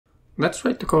Let's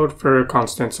write the code for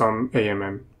constant sum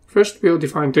AMM. First, we'll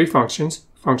define three functions: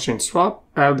 function swap,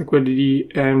 add liquidity,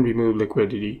 and remove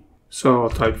liquidity. So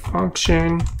I'll type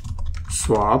function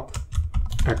swap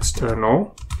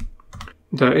external.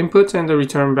 The inputs and the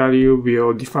return value,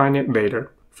 we'll define it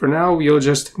later. For now, we'll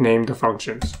just name the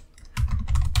functions.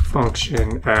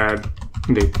 Function add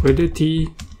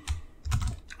liquidity,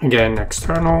 again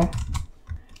external,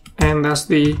 and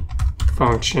lastly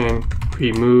function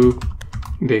remove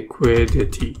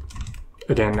liquidity,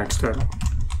 again external.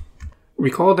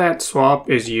 Recall that swap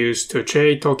is used to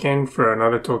trade token for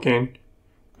another token,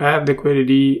 add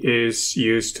liquidity is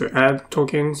used to add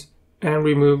tokens, and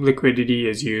remove liquidity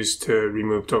is used to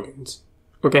remove tokens.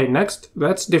 Okay, next,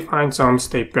 let's define some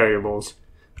state variables.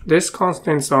 This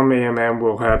constant sum AMM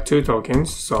will have two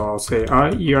tokens, so I'll say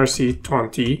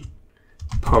ERC20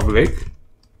 public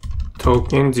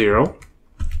token 0.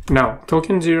 Now,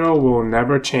 token 0 will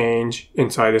never change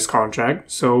inside this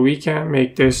contract, so we can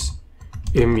make this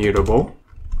immutable.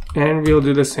 And we'll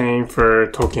do the same for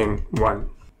token 1.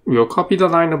 We'll copy the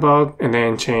line above and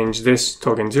then change this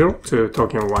token 0 to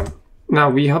token 1. Now,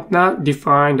 we have not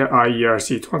defined the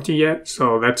ERC20 yet,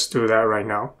 so let's do that right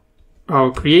now.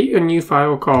 I'll create a new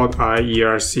file called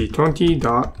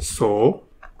ERC20.sol,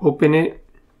 open it,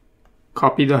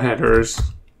 copy the headers,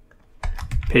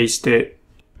 paste it,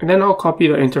 and then I'll copy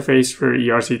the interface for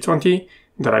ERC20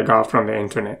 that I got from the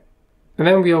internet. And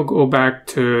then we'll go back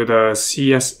to the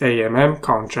CSAMM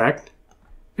contract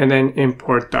and then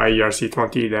import the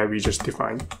ERC20 that we just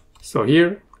defined. So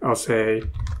here I'll say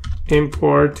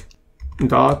import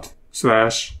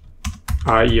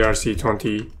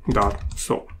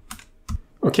 ./ERC20.sol.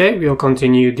 Okay, we'll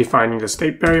continue defining the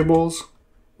state variables.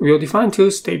 We'll define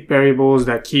two state variables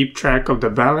that keep track of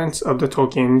the balance of the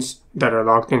tokens that are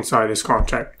locked inside this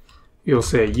contract. We'll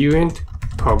say uint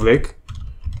public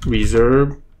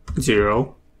reserve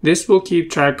 0. This will keep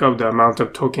track of the amount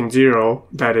of token 0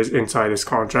 that is inside this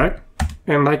contract.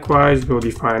 And likewise, we'll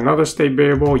define another state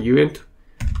variable uint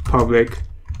public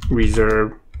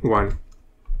reserve 1.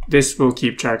 This will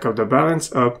keep track of the balance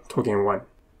of token 1.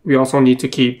 We also need to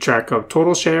keep track of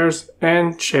total shares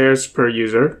and shares per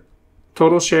user.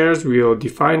 Total shares, we'll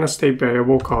define a state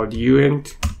variable called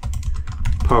uint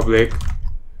public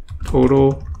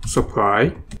total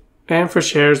supply. And for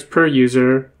shares per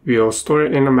user, we'll store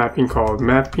it in a mapping called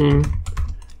mapping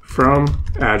from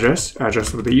address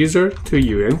of the user, to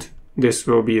uint. This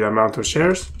will be the amount of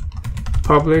shares,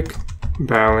 public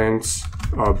balance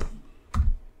of.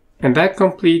 And that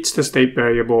completes the state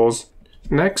variables.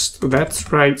 Next,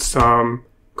 let's write some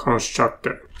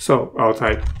constructor. So I'll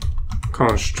type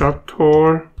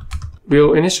constructor.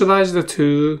 We'll initialize the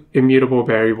two immutable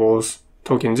variables,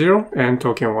 token 0 and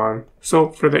token 1. So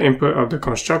for the input of the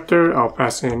constructor, I'll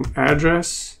pass in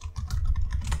address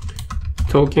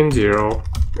token 0,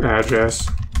 address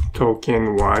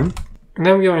token 1. And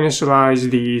then we'll initialize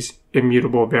these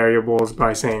immutable variables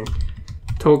by saying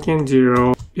token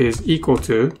 0 is equal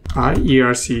to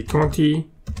ERC20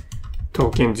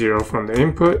 token 0 from the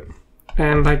input.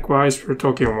 And likewise for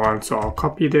token 1, so I'll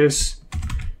copy this,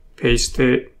 paste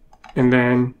it, and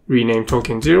then rename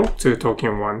token 0 to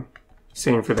token 1.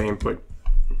 Same for the input.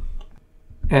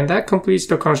 And that completes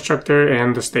the constructor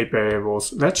and the state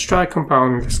variables. Let's try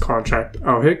compiling this contract.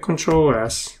 I'll hit Ctrl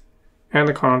S and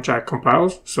the contract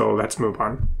compiles, so let's move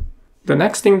on. The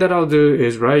next thing that I'll do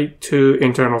is write two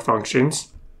internal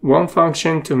functions. One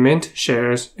function to mint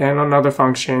shares and another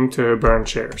function to burn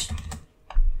shares.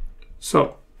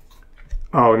 So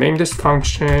I'll name this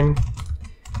function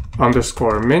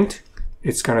 _mint.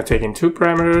 It's going to take in two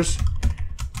parameters.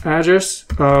 Address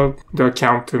of the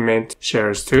account to mint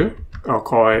shares to, I'll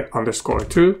call it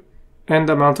 _2, and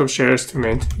the amount of shares to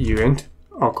mint uint,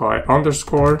 I'll call it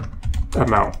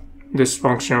 _amount. This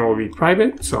function will be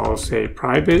private, so I'll say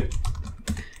private,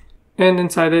 and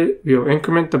inside it we'll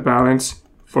increment the balance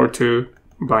for 2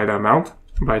 by the amount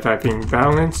by typing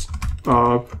balance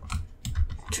of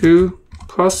 2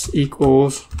 plus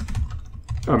equals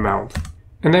amount.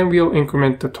 And then we'll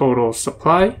increment the total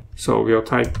supply, so we'll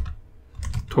type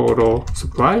total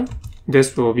supply.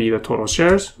 This will be the total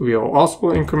shares. We'll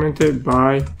also increment it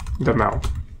by the amount.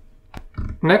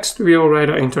 Next, we'll write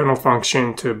an internal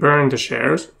function to burn the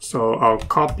shares. So I'll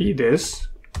copy this,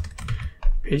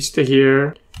 paste it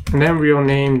here, and then we'll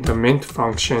name the mint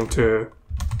function to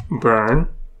burn.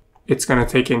 It's going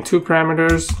to take in two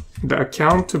parameters, the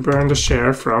account to burn the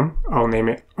share from, I'll name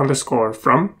it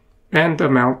 _from, and the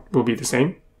amount will be the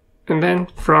same. And then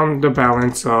from the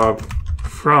balance of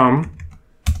from,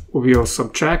 we'll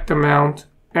subtract the amount,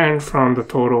 and from the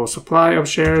total supply of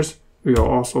shares, we'll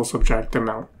also subtract the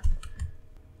amount.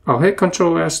 I'll hit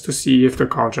Ctrl S to see if the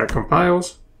contract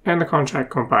compiles, and the contract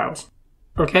compiles.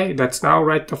 Okay, let's now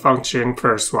write the function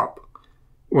for swap.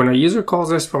 When a user calls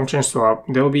this function swap,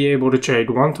 they'll be able to trade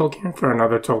one token for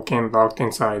another token locked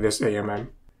inside this AMM.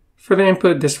 For the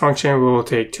input, this function will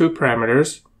take two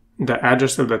parameters. The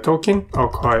address of the token, I'll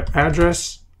call it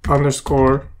address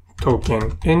underscore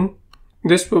token in.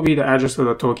 This will be the address of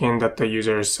the token that the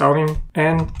user is selling,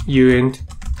 and uint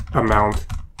amount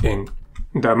in,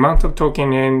 the amount of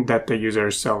token in that the user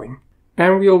is selling.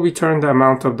 And we'll return the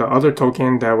amount of the other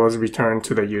token that was returned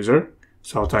to the user.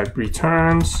 So I'll type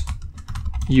returns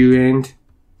uint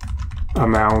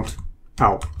amount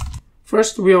out.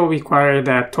 First, we'll require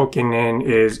that token in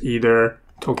is either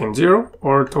token 0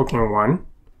 or token 1.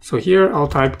 So here I'll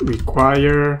type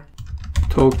require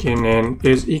token in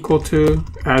is equal to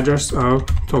address of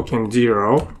token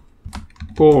 0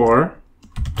 or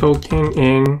token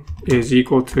in is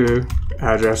equal to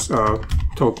address of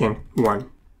token 1.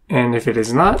 And if it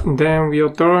is not, then we'll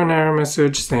throw an error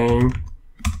message saying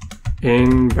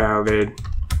invalid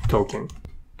token.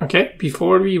 Okay,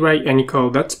 before we write any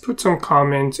code, let's put some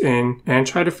comments in and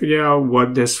try to figure out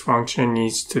what this function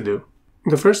needs to do.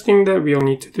 The first thing that we'll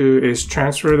need to do is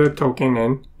transfer the token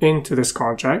in into this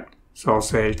contract. So I'll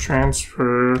say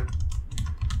transfer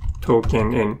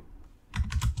token in.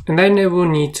 And then it will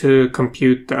need to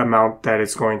compute the amount that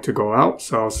it's going to go out.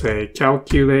 So I'll say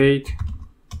calculate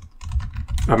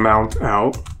amount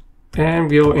out, and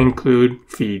we'll include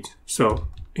fees. So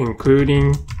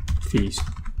including fees.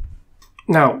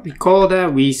 Now, recall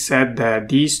that we said that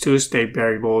these two state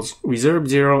variables, reserve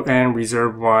 0 and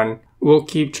reserve 1, will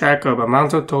keep track of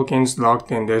amount of tokens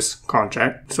locked in this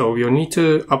contract. So we'll need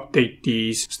to update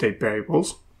these state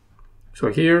variables. So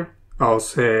here, I'll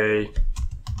say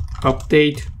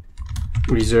update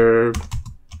reserve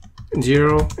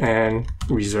 0 and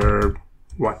reserve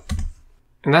 1.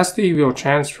 And lastly, we'll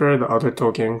transfer the other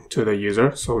token to the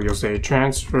user. So we'll say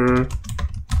transfer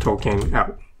token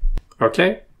out.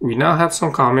 Okay. We now have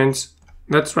some comments.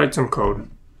 Let's write some code.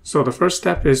 So the first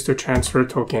step is to transfer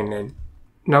token in.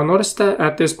 Now notice that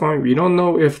at this point, we don't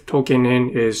know if token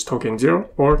in is token 0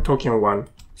 or token 1.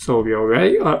 So we'll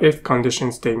write a if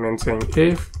condition statement saying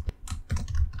if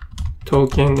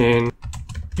token in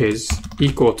is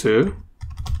equal to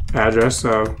address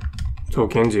of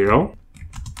token 0,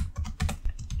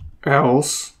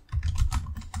 else.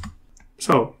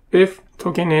 So if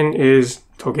token in is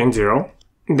token 0,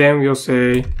 then we'll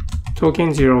say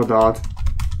token 0 dot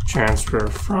transfer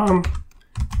from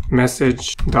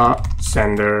message dot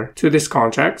sender to this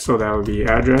contract. So that will be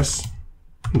address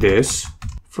this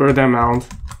for the amount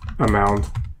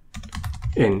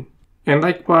in. And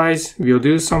likewise, we'll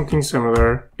do something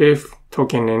similar if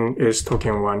token in is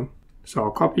token 1. So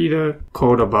I'll copy the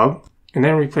code above and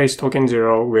then replace token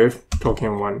 0 with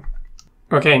token 1.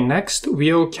 Okay, next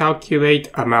we'll calculate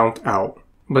amount out.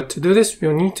 But to do this,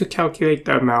 we'll need to calculate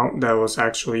the amount that was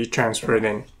actually transferred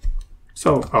in.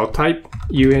 So I'll type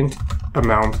uint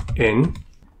amount in,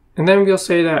 and then we'll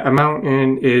say that amount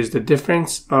in is the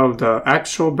difference of the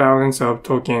actual balance of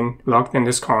token locked in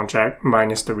this contract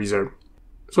minus the reserve.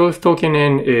 So if token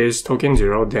in is token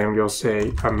 0, then we'll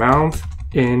say amount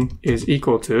in is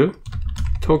equal to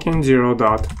token 0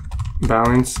 dot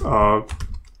balance of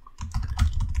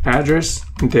address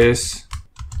this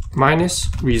minus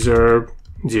reserve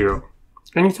 0.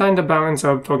 Anytime the balance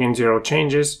of token 0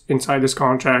 changes inside this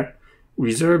contract,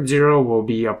 reserve 0 will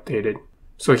be updated.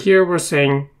 So here we're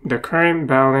saying the current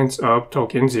balance of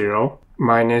token 0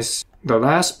 minus the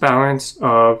last balance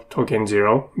of token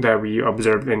 0 that we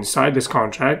observed inside this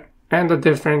contract, and the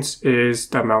difference is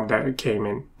the amount that came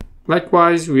in.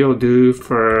 Likewise, we'll do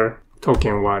for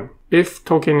token 1. If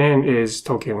token in is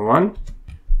token 1,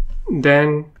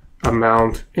 then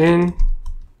amount in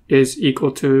is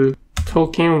equal to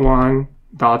token 1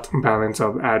 dot balance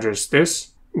of address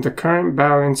this, the current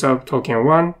balance of token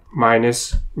 1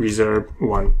 minus reserve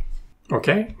 1.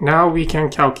 Okay, now we can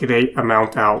calculate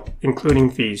amount out, including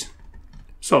fees.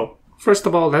 So, first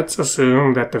of all, let's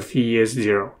assume that the fee is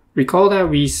 0. Recall that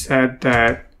we said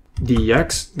that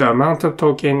dx, the amount of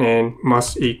token in,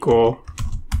 must equal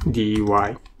dy,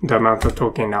 the amount of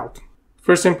token out.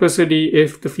 For simplicity,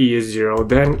 if the fee is 0,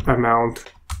 then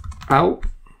amount out.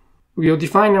 We'll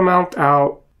define amount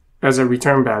out as a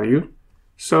return value,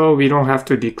 so we don't have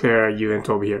to declare a uint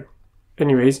over here.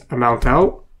 Anyways, amount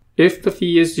out. If the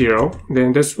fee is 0,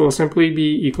 then this will simply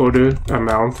be equal to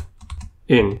amount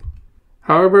in.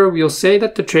 However, we'll say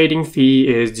that the trading fee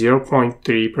is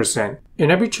 0.3%. In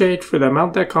every trade, for the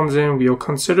amount that comes in, we'll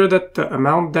consider that the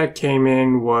amount that came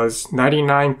in was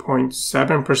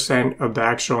 99.7% of the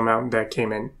actual amount that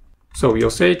came in. So we'll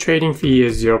say trading fee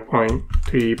is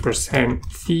 0.3%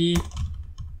 fee.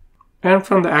 And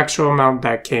from the actual amount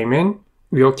that came in,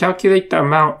 we'll calculate the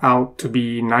amount out to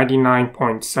be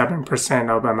 99.7%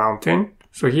 of amount in.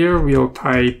 So here we'll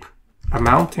type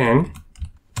amount in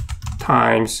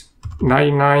times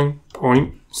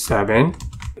 99.7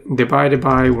 divided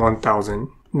by 1000.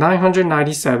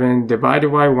 997 divided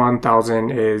by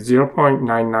 1000 is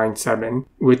 0.997,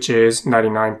 which is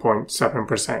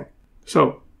 99.7%.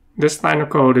 So this line of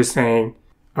code is saying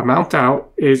amount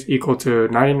out is equal to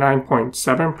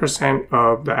 99.7%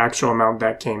 of the actual amount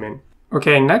that came in.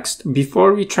 Okay, next,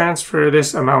 before we transfer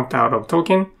this amount out of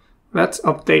token, let's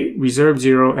update reserve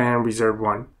 0 and reserve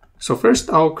 1. So first,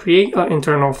 I'll create an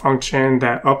internal function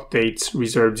that updates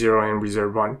reserve 0 and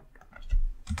reserve 1.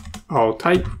 I'll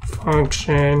type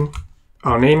function,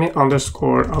 I'll name it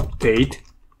underscore update,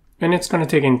 and it's going to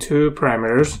take in two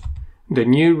parameters, the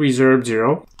new reserve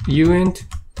 0, uint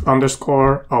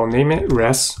underscore, I'll name it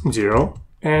res0,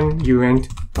 and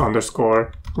uint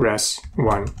underscore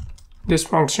res1. This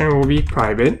function will be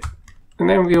private, and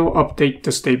then we'll update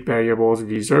the state variables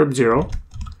reserve 0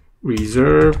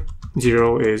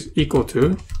 is equal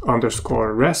to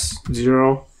underscore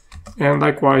res0, and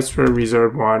likewise for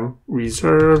reserve 1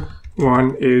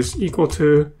 is equal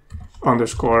to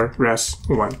underscore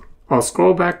res1. I'll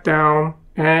scroll back down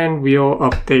and we'll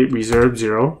update reserve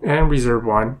 0 and reserve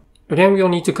 1. Again, we'll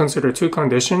need to consider two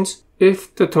conditions: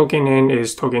 if the token in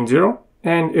is token 0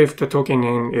 and if the token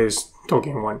in is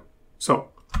token 1. So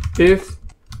if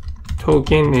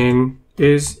token in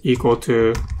is equal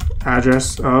to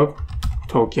address of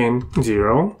token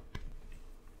 0,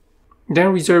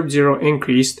 then reserve 0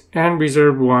 increased and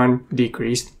reserve 1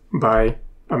 decreased by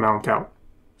amount out.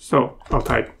 So I'll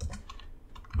type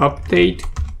update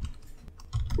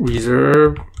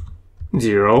reserve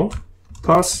 0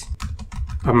 plus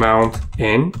amount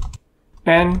in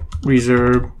and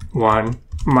reserve 1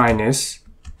 minus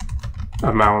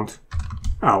amount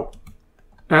out.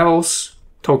 Else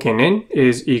token in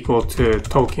is equal to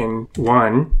token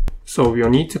 1. So we'll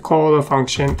need to call the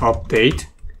function update.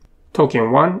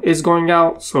 Token 1 is going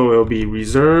out, so it'll be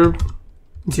reserve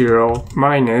 0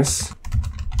 minus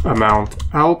amount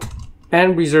out,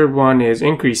 and reserve 1 is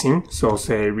increasing, so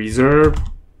say reserve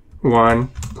 1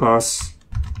 plus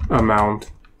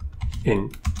amount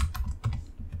in.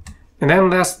 And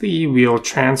then lastly, we'll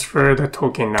transfer the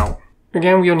token out.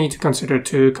 Again, we'll need to consider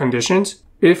two conditions: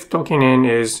 if token in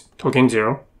is token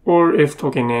 0 or if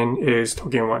token in is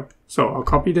token 1. So I'll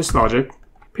copy this logic,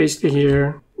 paste it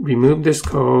here, remove this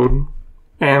code,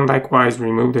 and likewise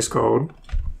remove this code.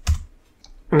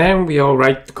 And then we'll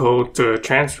write the code to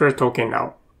transfer token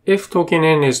out. If token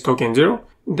in is token 0,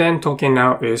 then token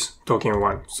out is token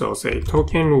 1. So say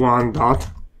token 1 dot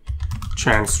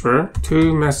transfer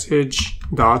to message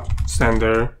dot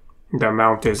sender. The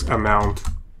amount is amount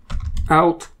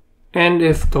out. And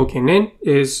if token in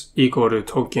is equal to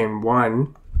token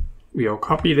 1, we'll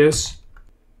copy this.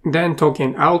 Then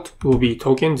token out will be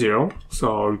token 0.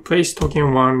 So I'll replace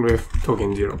token 1 with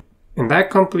token 0. And that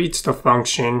completes the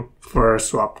function for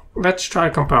swap. Let's try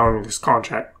compiling this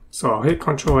contract. So I'll hit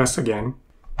Ctrl S again,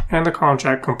 and the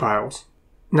contract compiles.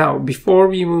 Now, before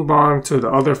we move on to the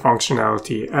other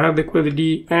functionality, add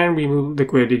liquidity and remove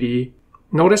liquidity,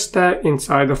 notice that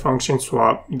inside the function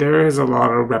swap, there is a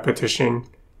lot of repetition,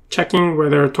 checking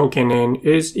whether token in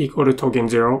is equal to token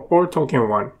 0 or token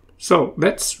 1. So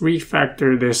let's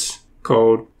refactor this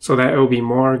code so that it will be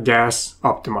more gas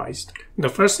optimized. The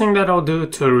first thing that I'll do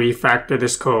to refactor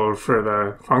this code for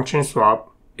the function swap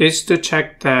is to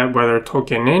check that whether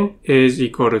token in is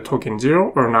equal to token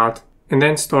 0 or not, and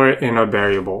then store it in a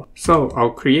variable. So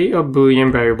I'll create a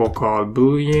Boolean variable called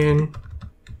Boolean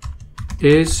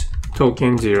is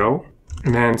token 0,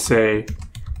 and then say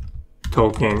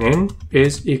token in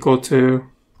is equal to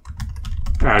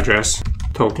address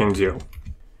token 0.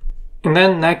 And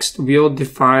then next, we'll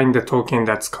define the token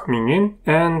that's coming in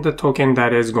and the token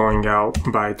that is going out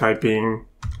by typing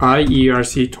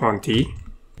IERC20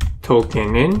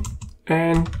 token in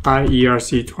and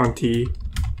IERC20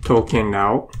 token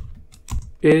out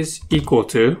is equal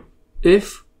to,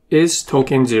 if is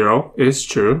token 0 is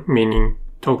true, meaning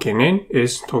token in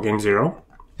is token 0.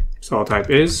 So I'll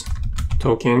type is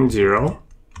token 0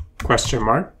 question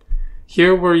mark.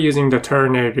 Here we're using the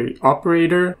ternary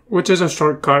operator, which is a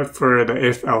shortcut for the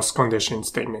if-else condition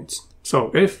statements.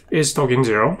 So if is token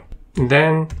 0,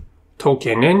 then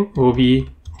token in will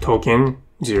be token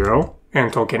 0,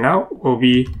 and token out will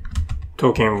be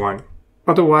token 1.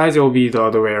 Otherwise, it will be the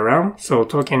other way around. So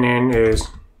token in is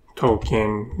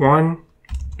token 1,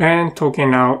 and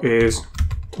token out is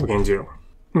token 0.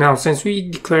 Now, since we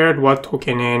declared what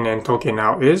token in and token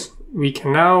out is, we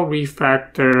can now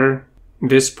refactor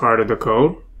this part of the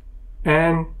code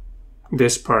and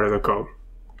this part of the code.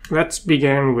 Let's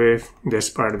begin with this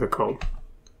part of the code.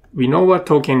 We know what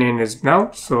token in is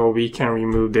now, so we can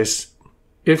remove this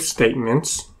if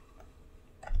statements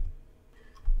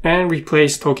and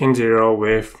replace token 0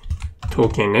 with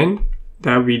token in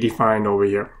that we defined over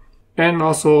here. And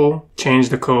also change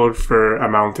the code for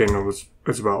amount in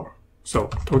as well. So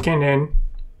token in,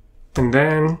 and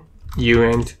then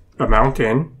uint amount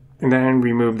in, and then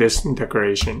remove this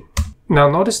declaration. Now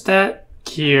notice that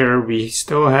here we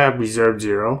still have reserve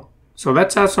 0. So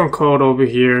let's add some code over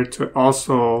here to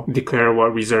also declare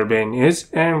what reserve in is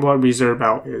and what reserve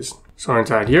out is. So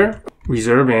inside here,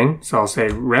 reserve in, so I'll say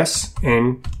res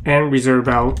in and reserve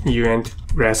out uint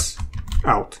res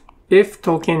out. If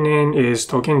token in is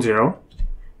token 0,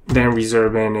 then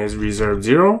reserve in is reserve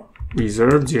 0,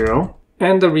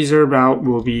 and the reserve out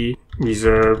will be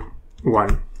reserve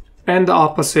 1. And the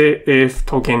opposite, if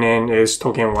token in is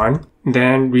token 1,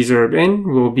 then reserve in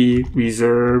will be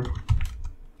reserve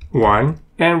 1,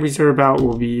 and reserve out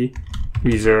will be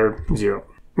reserve 0.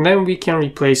 And then we can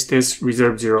replace this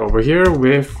reserve 0 over here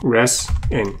with res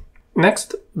in.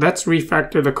 Next, let's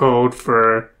refactor the code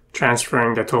for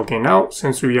transferring the token out,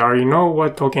 since we already know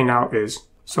what token out is.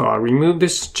 So I'll remove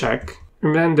this check,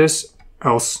 and then this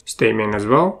else statement as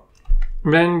well.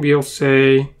 And then we'll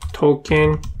say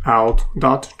token out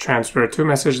dot transfer to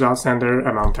message dot sender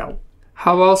amount out.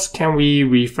 How else can we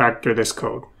refactor this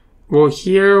code? Well,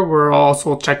 here we're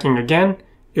also checking again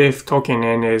if token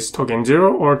in is token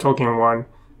 0 or token 1.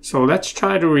 So let's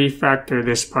try to refactor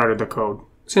this part of the code.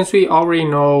 Since we already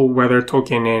know whether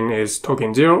token in is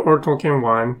token 0 or token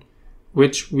 1,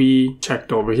 which we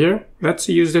checked over here, let's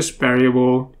use this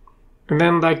variable, and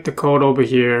then like the code over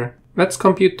here, let's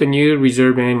compute the new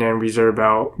reserve in and reserve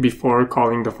out before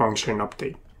calling the function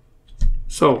update.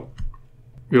 So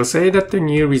we'll say that the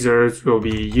new reserves will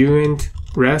be uint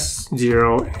res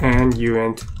 0 and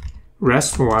uint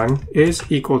res 1 is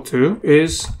equal to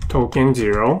is token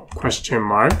 0 question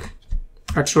mark.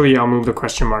 Actually, I'll move the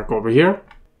question mark over here.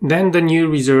 Then the new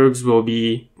reserves will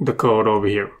be the code over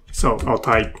here. So I'll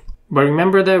type. But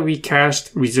remember that we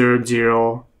cached reserve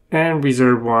 0 and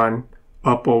reserve 1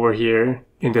 up over here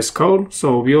in this code.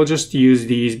 So we'll just use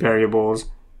these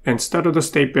variables instead of the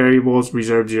state variables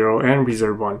reserve 0 and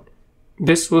reserve 1.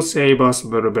 This will save us a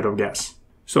little bit of gas.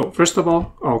 So first of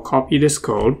all, I'll copy this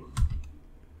code,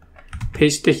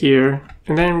 paste it here,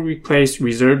 and then replace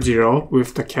reserve 0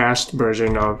 with the cached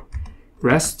version of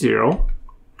res 0,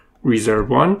 reserve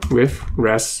 1 with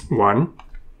res 1.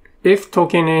 If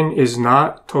token in is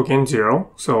not token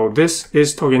 0, so this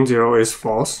is token 0 is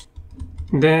false,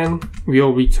 then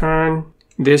we'll return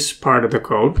this part of the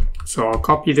code. So I'll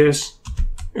copy this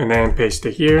and then paste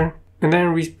it here, and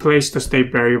then replace the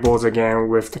state variables again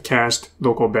with the cached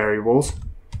local variables.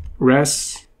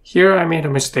 Res, here I made a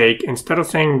mistake. Instead of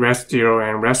saying res 0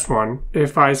 and res 1,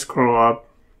 if I scroll up,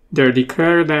 they're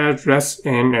declared as res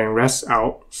in and res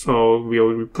out. So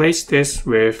we'll replace this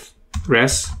with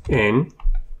res in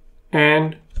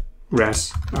and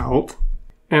res out.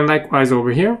 And likewise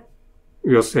over here,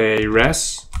 we'll say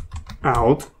res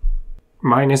out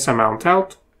minus amount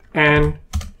out and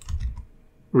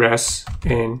res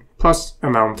in plus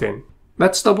amount in.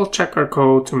 Let's double check our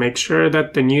code to make sure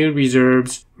that the new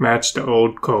reserves match the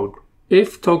old code.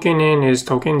 If token in is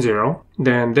token 0,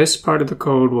 then this part of the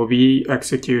code will be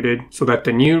executed so that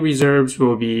the new reserves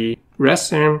will be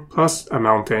res in plus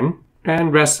amount in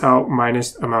and res out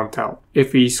minus amount out.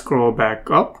 If we scroll back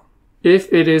up,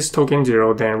 if it is token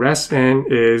 0, then res in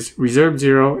is reserve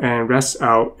 0 and res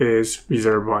out is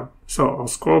reserve 1. So I'll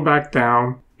scroll back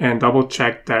down and double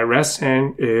check that res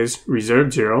in is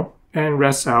reserve 0 and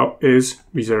res out is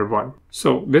reserve 1.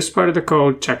 So this part of the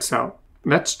code checks out.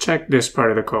 Let's check this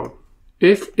part of the code.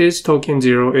 If is token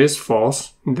 0 is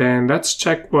false, then let's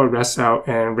check what res out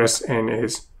and res in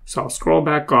is. So I'll scroll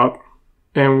back up,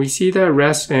 and we see that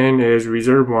res in is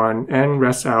reserve 1 and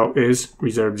res out is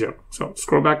reserve 0. So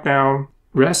scroll back down,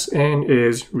 res in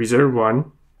is reserve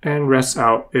 1 and res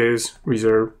out is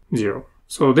reserve 0.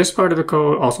 So this part of the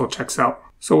code also checks out.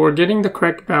 So we're getting the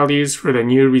correct values for the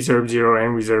new reserve 0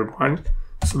 and reserve 1.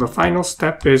 So the final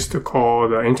step is to call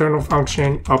the internal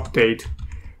function update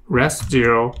res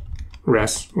 0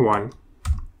 res 1.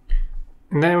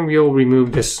 And then we'll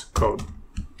remove this code.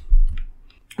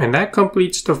 And that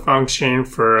completes the function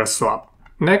for a swap.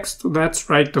 Next, let's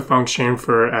write the function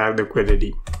for add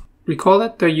liquidity. Recall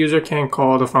that the user can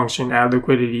call the function add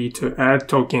liquidity to add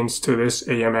tokens to this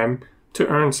AMM to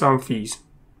earn some fees.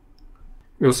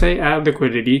 We'll say add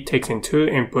liquidity takes in two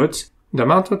inputs, the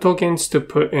amount of tokens to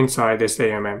put inside this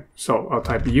AMM. So I'll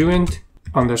type uint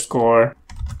underscore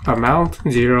amount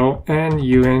 0 and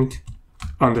uint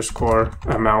underscore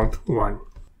amount 1.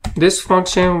 This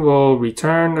function will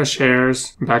return the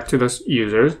shares back to the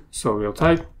user. So we'll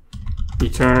type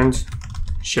returns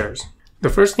shares. The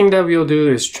first thing that we'll do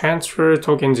is transfer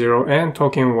token 0 and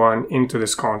token 1 into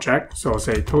this contract. So I'll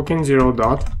say token 0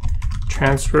 dot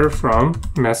transfer from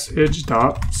message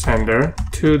dot sender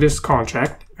to this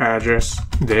contract address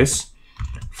this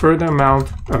for the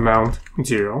amount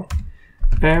 0.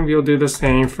 And we'll do the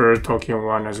same for token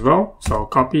 1 as well. So I'll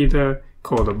copy the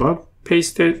code above,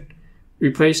 paste it,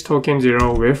 replace token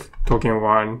 0 with token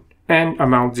 1 and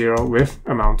amount 0 with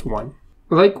amount 1.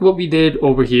 Like what we did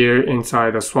over here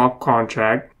inside the swap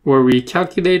contract, where we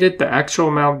calculated the actual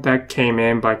amount that came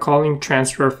in by calling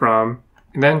transfer from,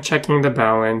 and then checking the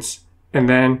balance, and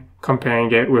then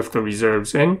comparing it with the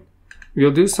reserves in.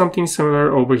 We'll do something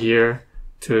similar over here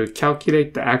to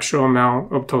calculate the actual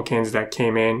amount of tokens that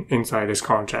came in inside this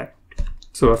contract.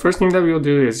 So the first thing that we'll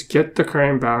do is get the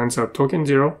current balance of token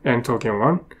 0 and token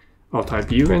 1. I'll type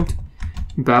uint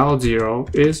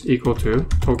bal0 is equal to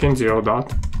token 0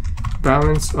 dot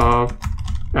balance of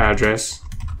address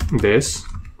this,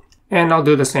 and I'll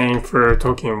do the same for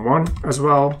token 1 as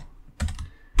well.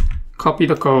 Copy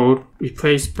the code,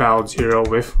 replace bal0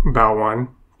 with bal1,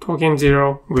 token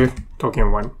 0 with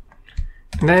token 1.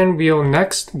 And then we'll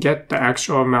next get the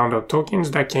actual amount of tokens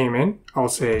that came in. I'll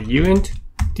say uint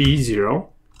d0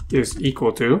 is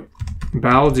equal to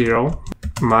bal0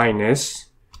 minus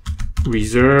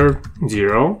reserve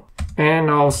 0, and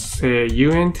I'll say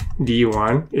uint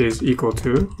d1 is equal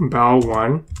to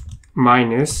bal1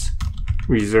 minus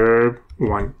reserve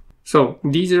 1. So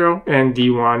d0 and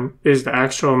d1 is the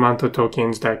actual amount of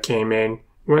tokens that came in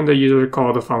when the user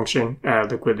called the function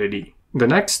add liquidity. The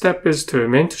next step is to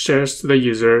mint shares to the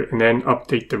user and then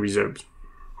update the reserves.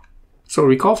 So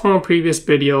recall from a previous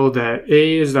video that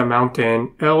A is the amount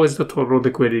in, L is the total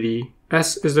liquidity,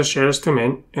 S is the shares to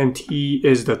mint, and T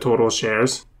is the total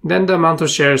shares. Then the amount of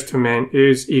shares to mint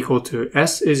is equal to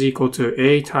S is equal to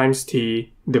A times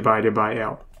T divided by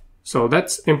L. So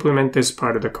let's implement this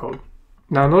part of the code.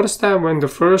 Now notice that when the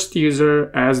first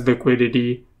user adds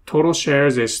liquidity, total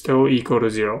shares is still equal to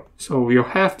 0. So we'll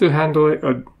have to handle it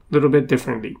a little bit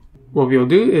differently. What we'll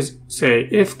do is say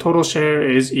if total share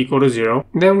is equal to 0,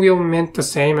 then we'll mint the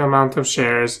same amount of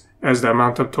shares as the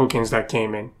amount of tokens that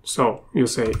came in. So you'll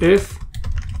say if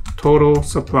total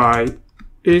supply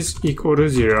is equal to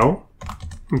 0,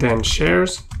 then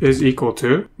shares is equal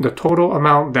to the total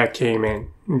amount that came in,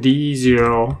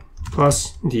 D0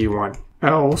 plus D1.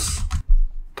 Else,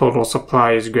 total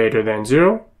supply is greater than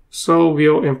 0, so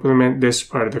we'll implement this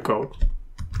part of the code.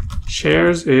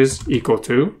 Shares is equal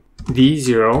to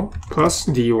D0 plus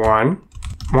D1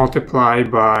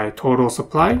 multiplied by total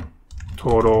supply,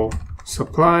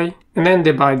 and then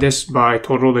divide this by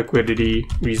total liquidity,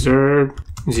 reserve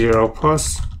 0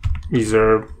 plus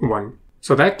reserve 1.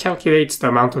 So that calculates the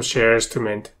amount of shares to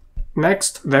mint.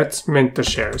 Next, let's mint the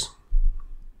shares.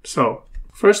 So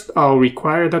first, I'll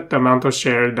require that the amount of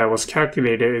share that was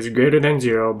calculated is greater than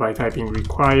 0 by typing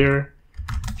require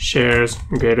shares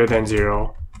greater than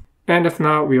 0. And if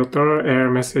not, we'll throw an error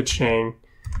message saying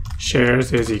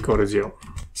shares is equal to 0.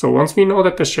 So once we know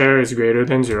that the share is greater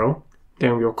than 0,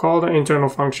 then we'll call the internal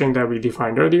function that we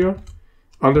defined earlier,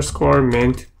 underscore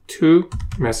mint to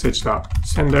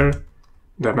message.sender,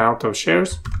 the amount of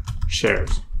shares.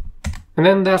 And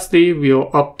then lastly,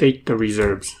 we'll update the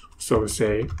reserves. So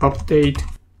say update,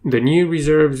 the new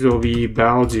reserves will be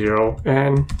bal0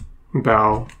 and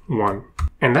bal1.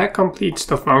 And that completes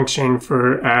the function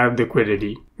for add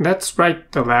liquidity. Let's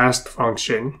write the last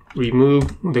function,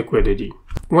 remove liquidity.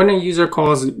 When a user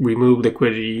calls remove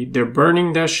liquidity, they're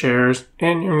burning their shares,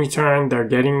 and in return, they're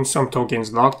getting some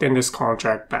tokens locked in this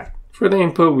contract back. For the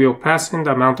input, we'll pass in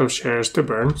the amount of shares to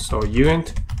burn, so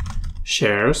uint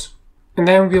shares, and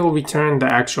then we'll return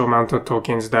the actual amount of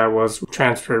tokens that was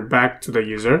transferred back to the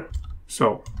user.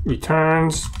 So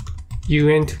returns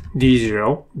uint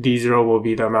d0. d0 will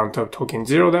be the amount of token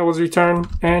 0 that was returned,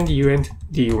 and uint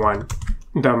d1,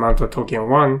 the amount of token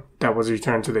 1 that was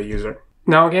returned to the user.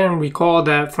 Now again, recall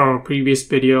that from a previous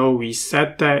video, we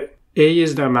said that A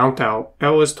is the amount out,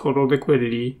 L is total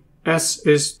liquidity, S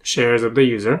is shares of the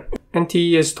user, and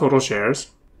T is total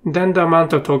shares. Then the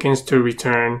amount of tokens to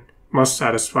return must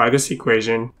satisfy this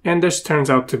equation, and this turns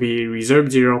out to be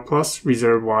reserve 0 plus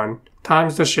reserve 1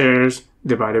 times the shares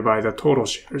divided by the total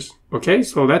shares. Okay,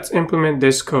 so let's implement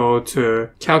this code to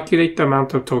calculate the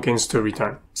amount of tokens to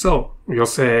return. So we'll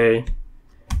say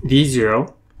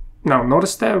D0. Now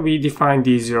notice that we defined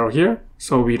D0 here.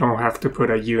 so we don't have to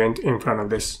put a uint in front of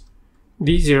this.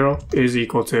 D0 is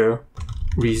equal to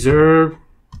reserve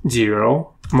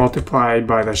 0 multiplied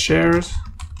by the shares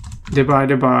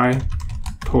divided by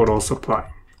total supply.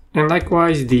 And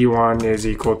likewise, D1 is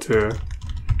equal to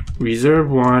reserve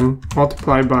 1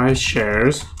 multiplied by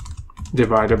shares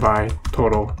divided by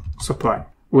total supply.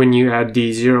 When you add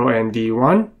D0 and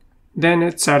D1, then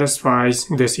it satisfies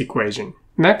this equation.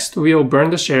 Next, we'll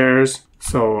burn the shares.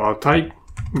 So I'll type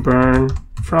burn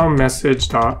from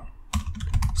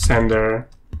message.sender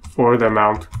for the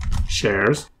amount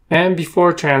shares. And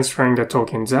before transferring the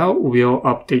tokens out, we'll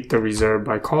update the reserve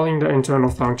by calling the internal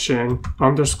function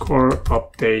underscore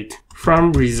update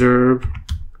from reserve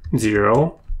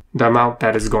 0. The amount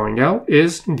that is going out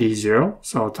is D0.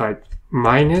 So I'll type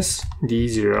minus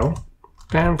D0.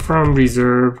 And from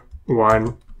reserve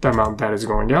 1, the amount that is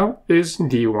going out is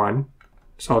D1.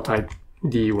 So I'll type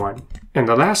D1. And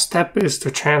the last step is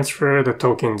to transfer the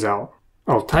tokens out.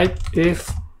 I'll type if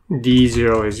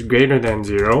D0 is greater than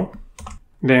 0.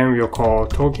 Then we'll call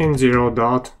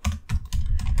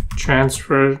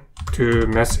token0.transfer to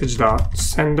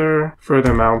message.sender for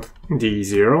the amount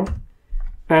D0.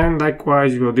 And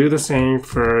likewise, we'll do the same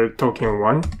for token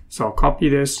 1. So I'll copy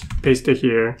this, paste it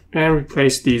here, and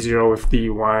replace D0 with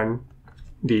D1,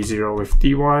 D0 with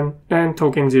D1, and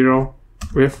token 0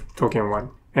 with token 1.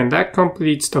 And that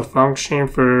completes the function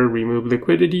for remove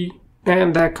liquidity,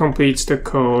 and that completes the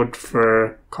code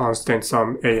for constant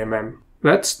sum AMM.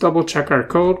 Let's double check our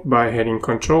code by hitting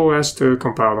Ctrl S to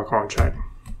compile the contract.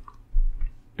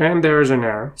 And there's an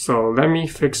error, so let me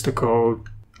fix the code.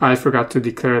 I forgot to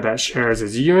declare that shares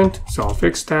is uint, so I'll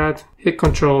fix that. Hit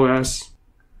Ctrl S.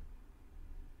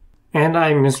 And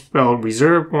I misspelled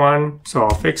reserve 1, so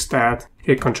I'll fix that.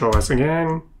 Hit Ctrl S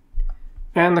again.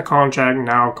 And the contract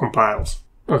now compiles.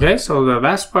 Okay, so the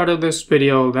last part of this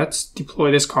video, let's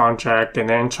deploy this contract and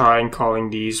then try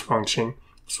calling these functions.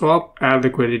 Swap, add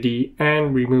liquidity,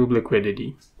 and remove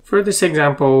liquidity. For this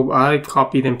example, I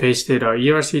copied and pasted a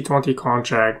ERC20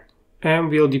 contract, and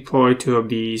we'll deploy 2 of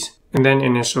these, and then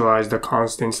initialize the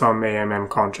constant sum AMM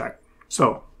contract.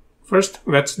 So, first,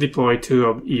 let's deploy 2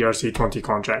 of ERC20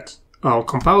 contracts. I'll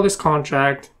compile this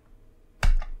contract,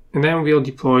 and then we'll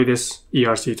deploy this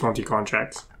ERC20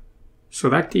 contract.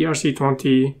 Select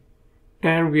ERC20,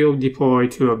 and we'll deploy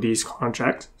 2 of these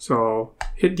contracts. So,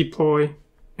 hit deploy.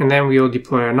 And then we'll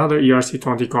deploy another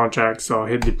ERC20 contract, so I'll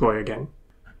hit deploy again.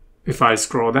 If I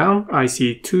scroll down, I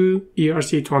see 2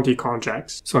 ERC20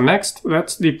 contracts. So next,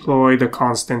 let's deploy the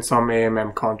constant sum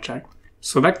AMM contract.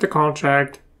 Select the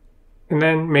contract, and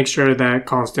then make sure that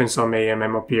constant sum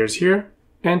AMM appears here.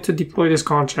 And to deploy this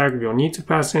contract, we'll need to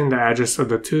pass in the address of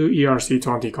the 2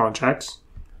 ERC20 contracts.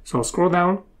 So I'll scroll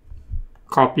down,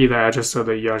 copy the address of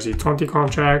the ERC20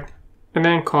 contract, and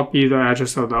then copy the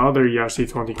address of the other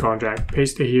ERC20 contract,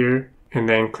 paste it here, and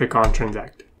then click on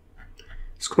transact.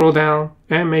 Scroll down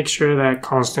and make sure that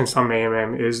constant sum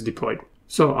AMM is deployed.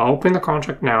 So I'll open the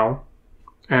contract now,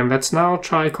 and let's now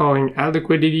try calling add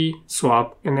liquidity,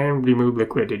 swap, and then remove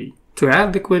liquidity. To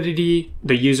add liquidity,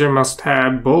 the user must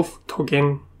have both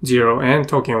token 0 and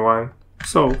token 1.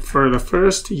 So for the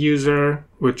first user,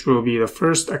 which will be the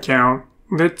first account,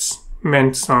 let's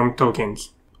mint some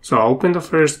tokens. So I'll open the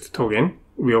first token,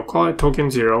 we'll call it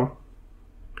token 0,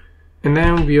 and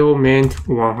then we'll mint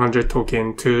 100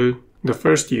 token to the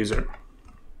first user.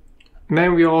 And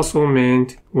then we also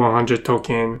mint 100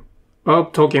 token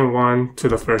of token 1 to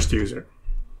the first user.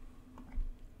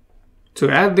 To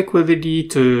add liquidity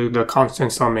to the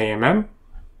constant sum AMM,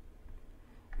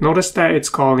 notice that it's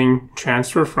calling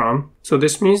transfer from, so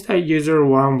this means that user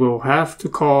 1 will have to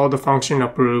call the function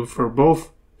approve for both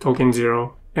token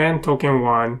 0 and token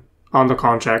 1 on the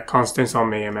contract constant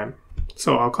sum AMM.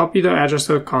 So I'll copy the address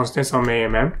of constant sum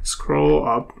AMM, scroll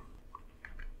up,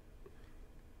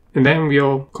 and then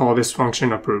we'll call this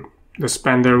function approve. The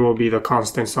spender will be the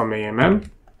constant sum AMM,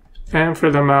 and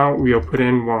for the amount we'll put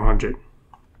in 100.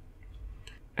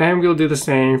 And we'll do the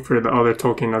same for the other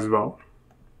token as well.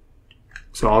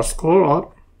 So I'll scroll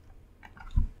up.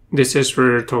 This is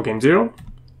for token 0.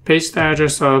 Paste the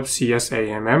address of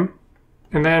CSAMM,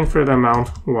 and then for the amount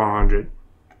 100.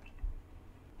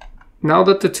 Now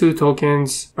that the 2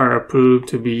 tokens are approved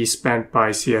to be spent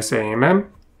by CSAMM,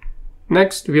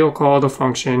 next we'll call the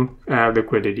function add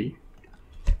liquidity.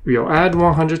 We'll add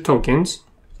 100 tokens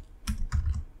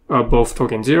of both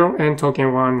token 0 and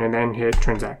token 1 and then hit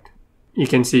transact. You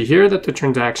can see here that the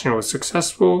transaction was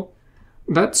successful.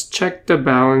 Let's check the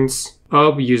balance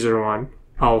of user 1.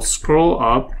 I'll scroll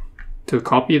up to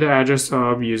copy the address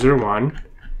of user 1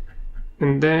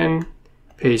 and then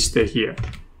paste it here,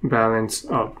 balance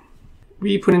up.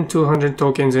 We put in 200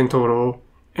 tokens in total,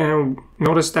 and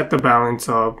notice that the balance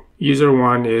of user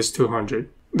 1 is 200.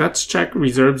 Let's check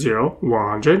reserve 0,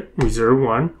 100, reserve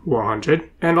 1, 100,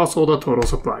 and also the total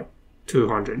supply,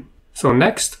 200. So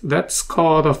next, let's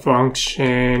call the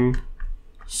function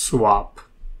swap.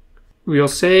 We'll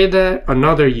say that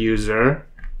another user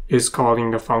is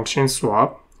calling the function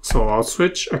swap, so I'll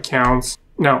switch accounts.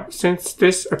 Now, since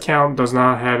this account does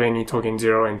not have any token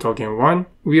 0 and token 1,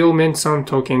 we'll mint some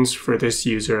tokens for this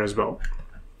user as well.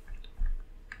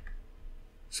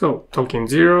 So token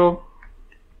 0,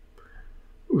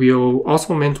 we'll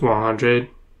also mint 100.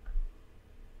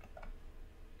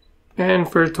 And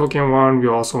for token 1,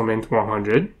 we'll also mint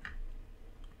 100.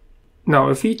 Now,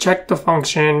 if we check the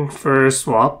function for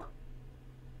swap,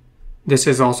 this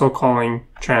is also calling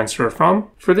transfer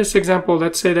from. For this example,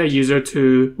 let's say that user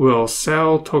 2 will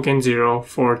sell token 0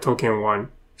 for token 1.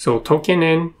 So token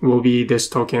in will be this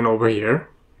token over here,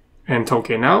 and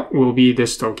token out will be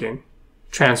this token.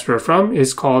 Transfer from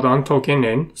is called on token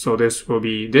in, so this will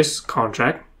be this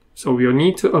contract. So we'll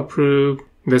need to approve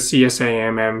the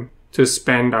CSAMM to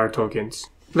spend our tokens.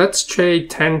 Let's trade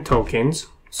 10 tokens.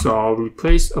 So I'll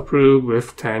replace approve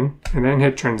with 10 and then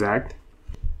hit transact.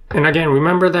 And again,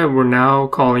 remember that we're now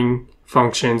calling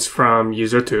functions from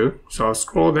user 2. So I'll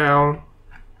scroll down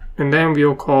and then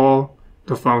we'll call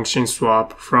the function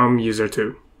swap from user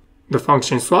 2. The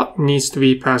function swap needs to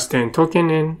be passed in token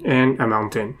in and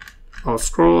amount in. I'll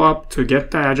scroll up to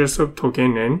get the address of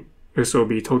token in. This will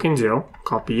be token 0.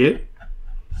 Copy it.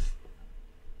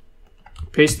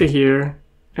 Paste it here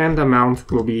and the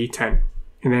amount will be 10.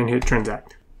 And then hit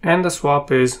transact. And the swap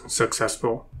is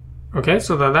successful. Okay,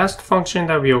 so the last function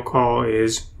that we'll call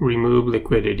is remove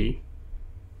liquidity.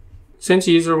 Since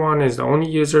user 1 is the only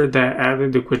user that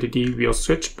added liquidity, we'll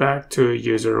switch back to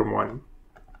user 1.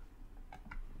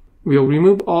 We'll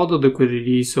remove all the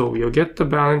liquidity, so we'll get the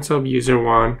balance of user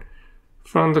 1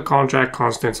 from the contract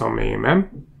constants on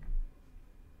AMM.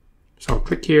 So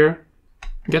click here,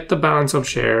 get the balance of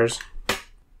shares,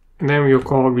 and then we'll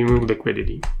call remove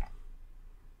liquidity.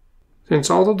 Since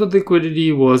all of the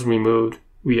liquidity was removed,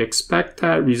 we expect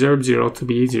that reserve 0 to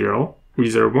be 0,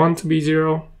 reserve 1 to be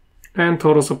 0, and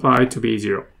total supply to be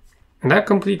 0. And that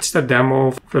completes the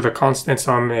demo for the constants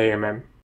on AMM.